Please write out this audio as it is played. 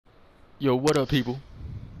Yo, what up, people?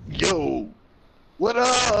 Yo, what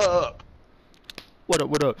up? What up,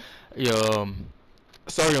 what up? Hey,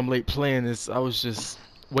 sorry I'm late playing this. I was just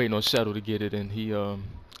waiting on Shadow to get it, and he,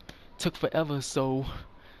 took forever, so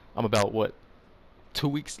I'm about, what, 2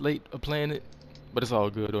 weeks late of playing it? But it's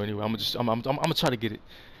all good, or anyway, I'm gonna try to get it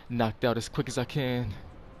knocked out as quick as I can,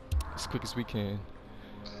 as quick as we can.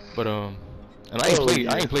 But, and I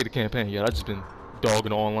ain't played the campaign yet. I just been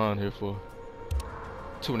dogging online here for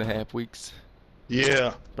 2.5 weeks.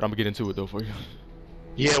 Yeah. But I'm gonna get into it, though, for you.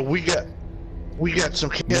 Yeah, we got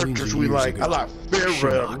some characters we like. I like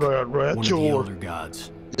Shinnok, one of the Fair elder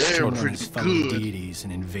gods, They're turned on pretty his fellow good. deities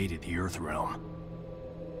and invaded the Earth realm.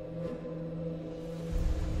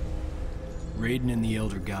 Raiden and the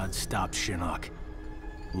elder gods stopped Shinnok,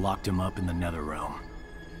 locked him up in the Nether realm.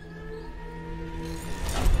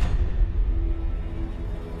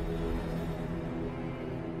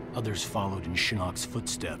 Others followed in Shinnok's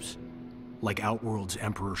footsteps, like Outworld's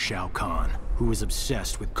Emperor Shao Kahn, who was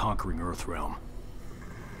obsessed with conquering Earthrealm.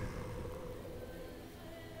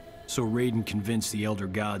 So Raiden convinced the Elder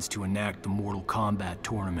Gods to enact the Mortal Kombat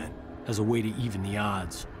tournament as a way to even the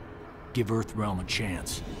odds, give Earthrealm a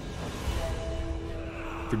chance.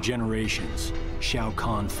 For generations, Shao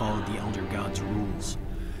Kahn followed the Elder Gods' rules.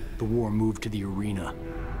 The war moved to the arena,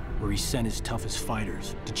 where he sent his toughest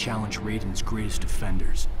fighters to challenge Raiden's greatest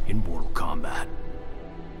defenders in Mortal Kombat.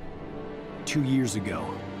 2 years ago,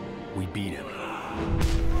 we beat him.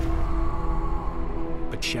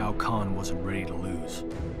 But Shao Kahn wasn't ready to lose.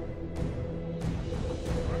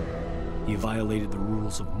 He violated the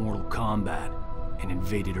rules of Mortal Kombat and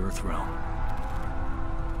invaded Earthrealm.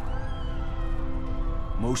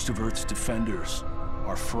 Most of Earth's defenders,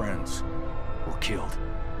 our friends, were killed,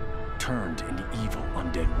 turned into evil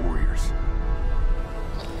undead warriors.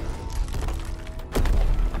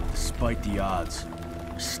 Despite the odds,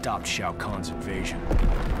 stopped Shao Kahn's invasion.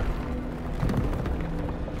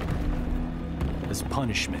 As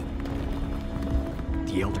punishment,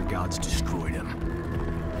 the Elder Gods destroyed him.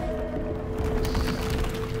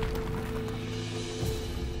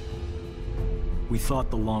 We thought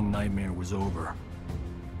the long nightmare was over,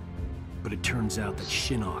 but it turns out that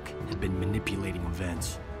Shinnok had been manipulating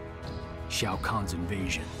events. Shao Kahn's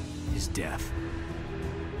invasion, his death.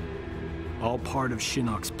 All part of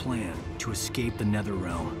Shinnok's plan to escape the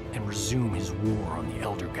Netherrealm and resume his war on the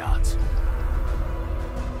Elder Gods.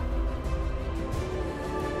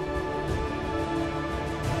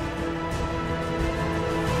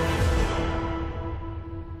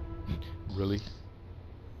 Really?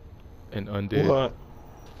 An undead What?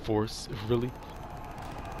 force? Really?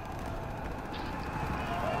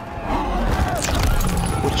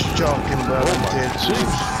 What you talking about? Oh my Undead Jesus.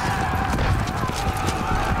 force?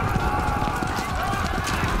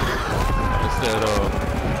 It's that,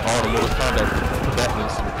 all the Mortal Kombat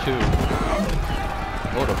combatants were killed.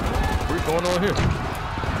 Hold up. What's going on here?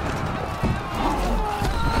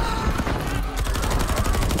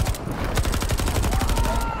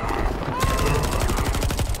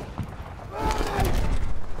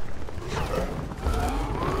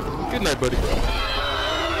 Good night, buddy.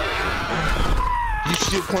 You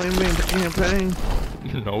still playing me in the campaign?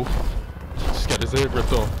 No. Just got his head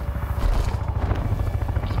ripped off.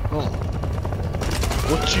 Oh.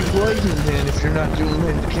 What you blading then if you're not doing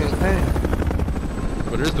in the campaign?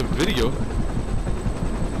 But there's the video.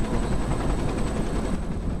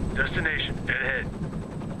 Destination, dead ahead.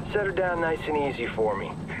 Set her down nice and easy for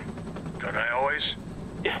me. Don't I always?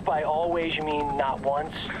 If by always you mean not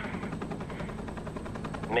once.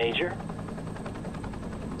 Major?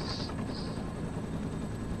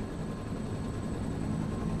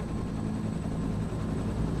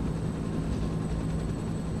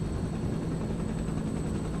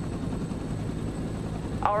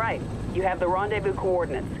 All right, you have the rendezvous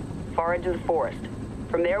coordinates, far edge of the forest.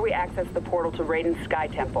 From there, we access the portal to Raiden's Sky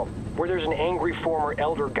Temple. Where there's an angry former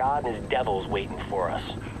Elder God and his devils waiting for us.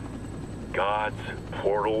 Gods,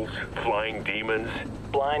 portals, flying demons.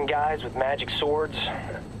 Blind guys with magic swords.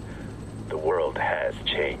 The world has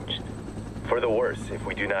changed. For the worse if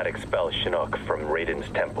we do not expel Shinnok from Raiden's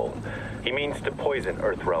temple. He means to poison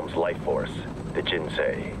Earthrealm's life force, the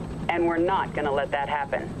Jinsei. And we're not gonna let that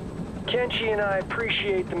happen. Kenshi and I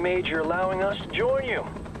appreciate the Major allowing us to join you.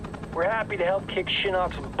 We're happy to help kick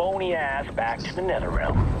Shinnok's bony ass back to the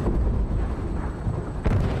Netherrealm.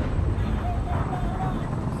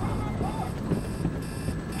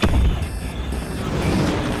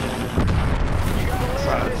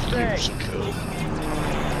 Years ago.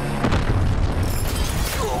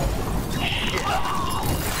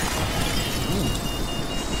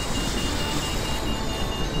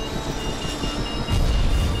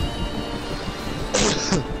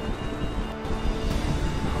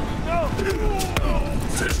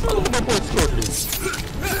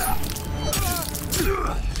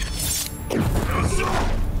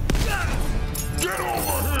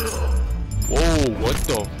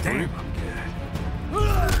 the Damn, freak? I'm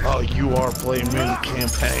good. Oh, you are playing mini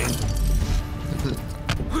campaign.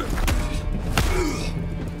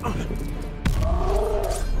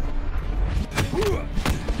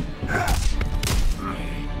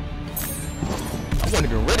 I wasn't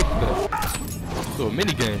even ready for that. So a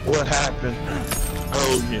mini game. What happened?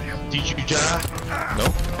 Oh, yeah. Did you die? No.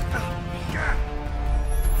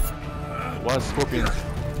 Why is Scorpion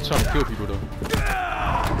trying to kill people though?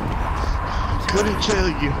 Couldn't tell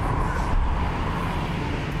you.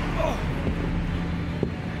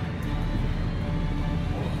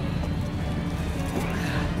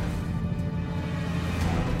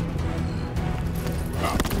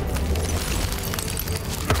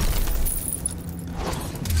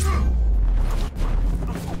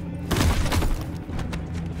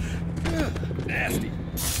 Nasty.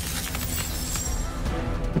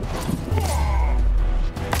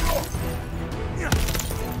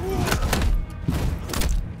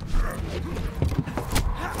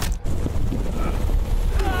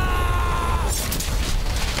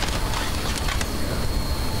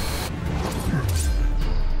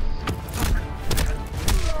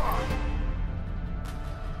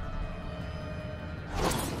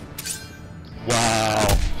 Wow.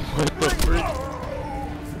 What the freak?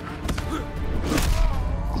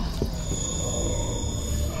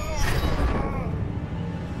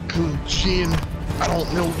 Jin, I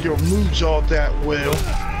don't know your moves all that well.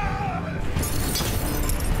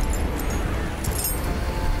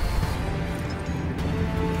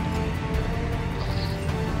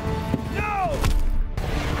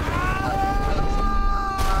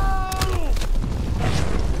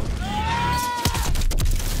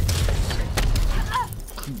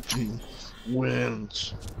 Jin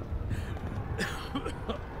wins.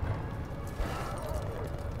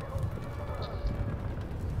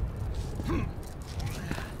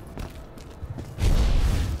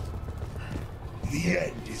 The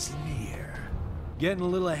end is near. Getting a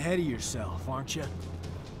little ahead of yourself, aren't you?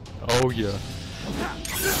 Oh yeah.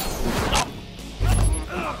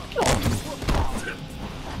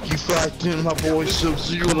 You fighting my boy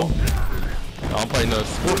Sub-Zero I'm fighting a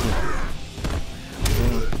Scorpion.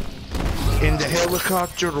 in the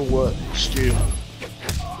helicopter or what? Still.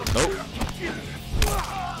 Nope.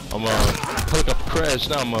 I'm helicopter crash.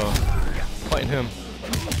 Now I'm fighting him.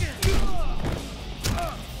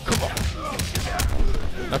 Come on.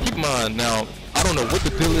 Now keep in mind. Now I don't know what the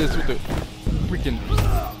deal is with the freaking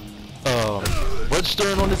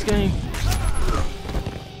registering on this game.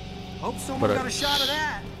 Hope someone But, got a shot of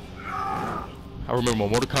that. I remember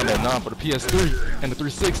Mortal Kombat 9 for the PS3 and the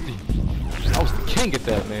 360. I was the king at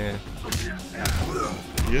that, man.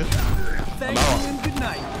 Yeah. Thank out. you and good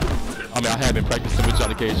night. I mean, I have been practicing with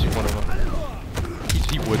Johnny Cage. One of them.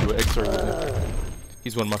 He would do an X-ray with him.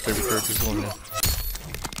 He's one of my favorite characters on there.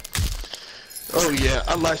 Oh yeah,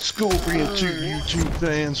 I like Scorpion too, YouTube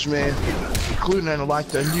fans, man. Including I like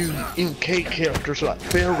the new MK characters like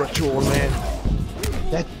Ferrator, man.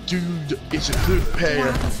 That dude is a good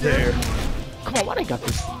pair there. Come on, why they got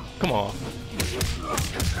this? Come on.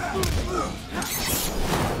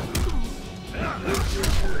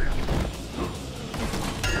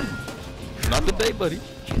 Not today, buddy.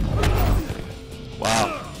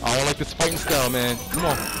 Wow. I don't like this fighting style, man. Come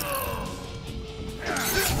on.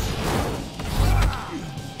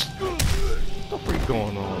 What the freak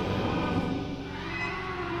going on,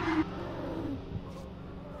 man?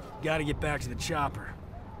 Gotta get back to the chopper.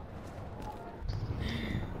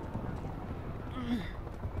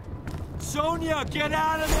 Sonya, get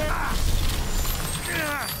out of there!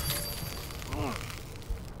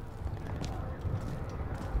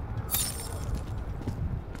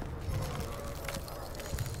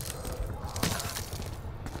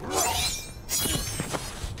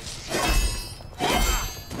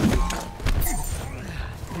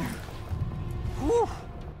 Whew.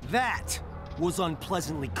 That was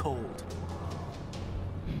unpleasantly cold.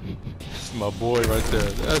 That's my boy right there.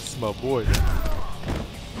 That's my boy.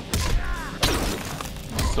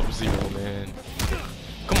 Sub-Zero, man.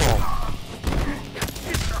 Come on.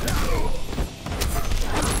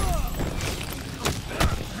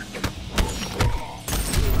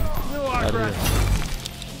 Out of here.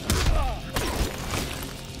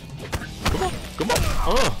 Come on, come on.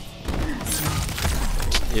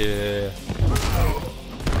 Yeah.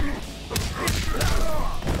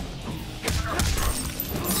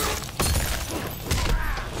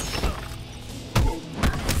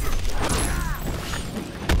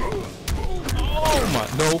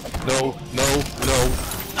 No, no, no, no.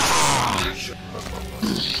 Ah!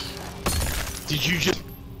 Did you just...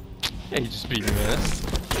 Yeah, he just beat me, man. That's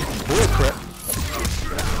bull crap.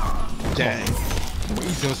 Dang.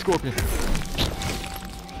 Easy on Scorpion.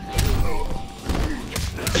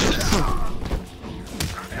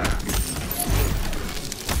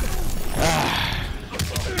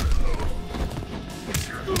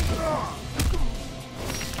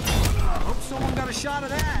 Hope someone got a shot of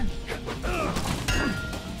that.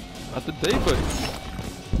 Not today, buddy.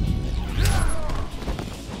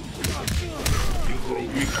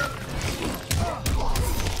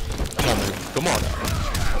 Come on, man. Come on now.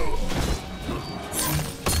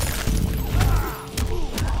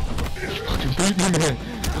 Fucking beat me, man.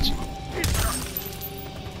 What you...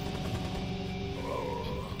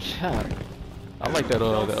 God. I like that, the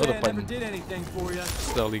other fighting did anything for you.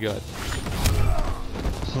 style he got.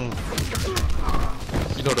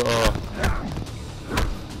 You know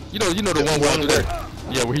the, you know the one where he do that,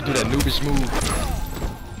 yeah, where he do that noobish move.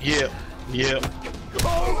 Yep.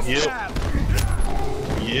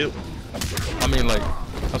 I mean, like,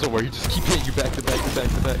 that's where he just keep hitting you back to back to back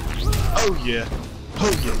to back. Oh yeah.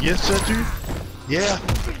 Yes I do. Yeah.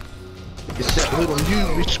 It's that little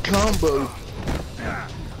noobish combo.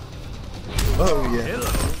 Oh yeah.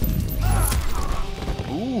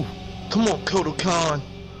 Ooh. Come on, Kodokan.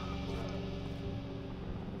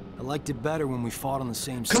 I liked it better when we fought on the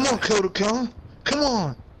same side. Come on, Kodokan. Come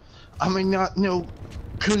on. I may not know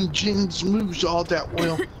Kun-Jin's moves all that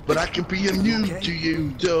well, but I can be a noob to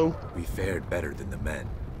you, though. We fared better than the men.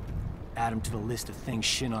 Add him to the list of things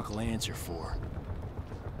Shinnok will answer for.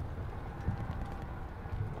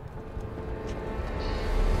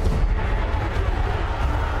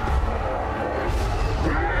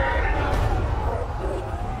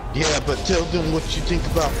 Yeah, but tell them what you think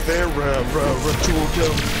about Farah, Rachel.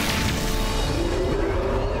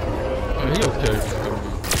 He okay.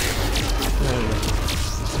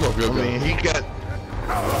 Smoke real I good. mean, he got...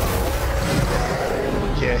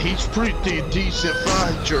 Yeah, he's pretty decent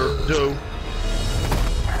fighter, though.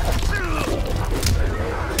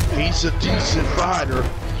 He's a decent fighter.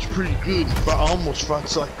 He's pretty good. He almost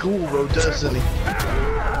fights like Goro, doesn't he?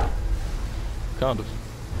 Kind of.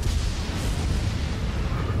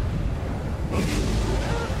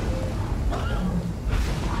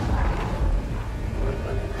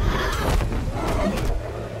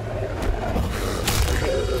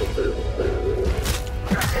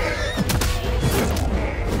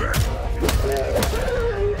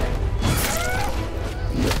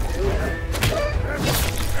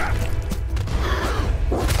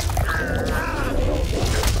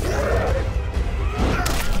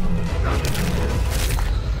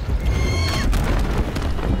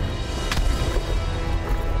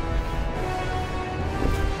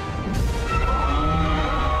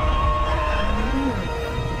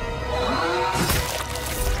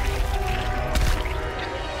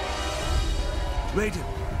 Raiden,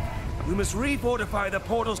 we must refortify the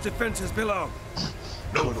portal's defenses below.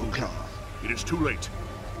 No, Fuka. It is too late.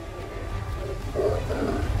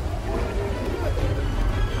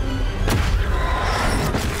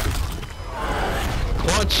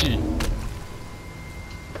 Crunchy.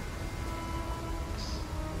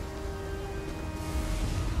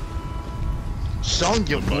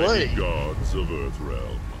 Sonya Mighty Blade. gods of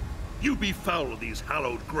Earthrealm. You befoul these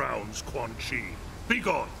hallowed grounds, Quan Chi.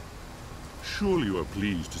 Begone! Surely you are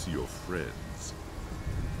pleased to see your friends.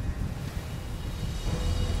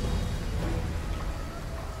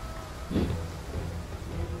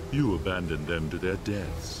 You abandoned them to their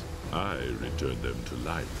deaths. I returned them to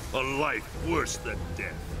life. A life worse than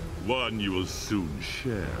death. One you will soon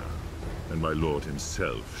share, and my lord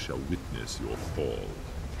himself shall witness your fall.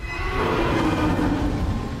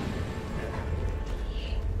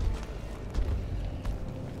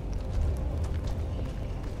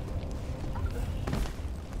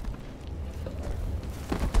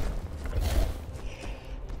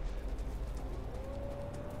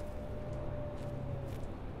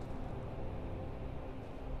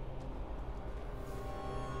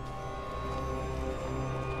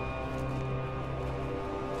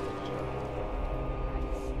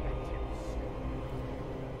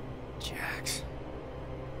 Jax.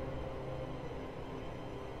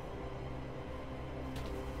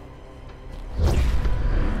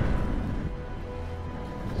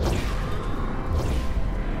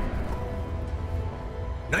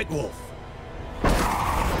 Nightwolf!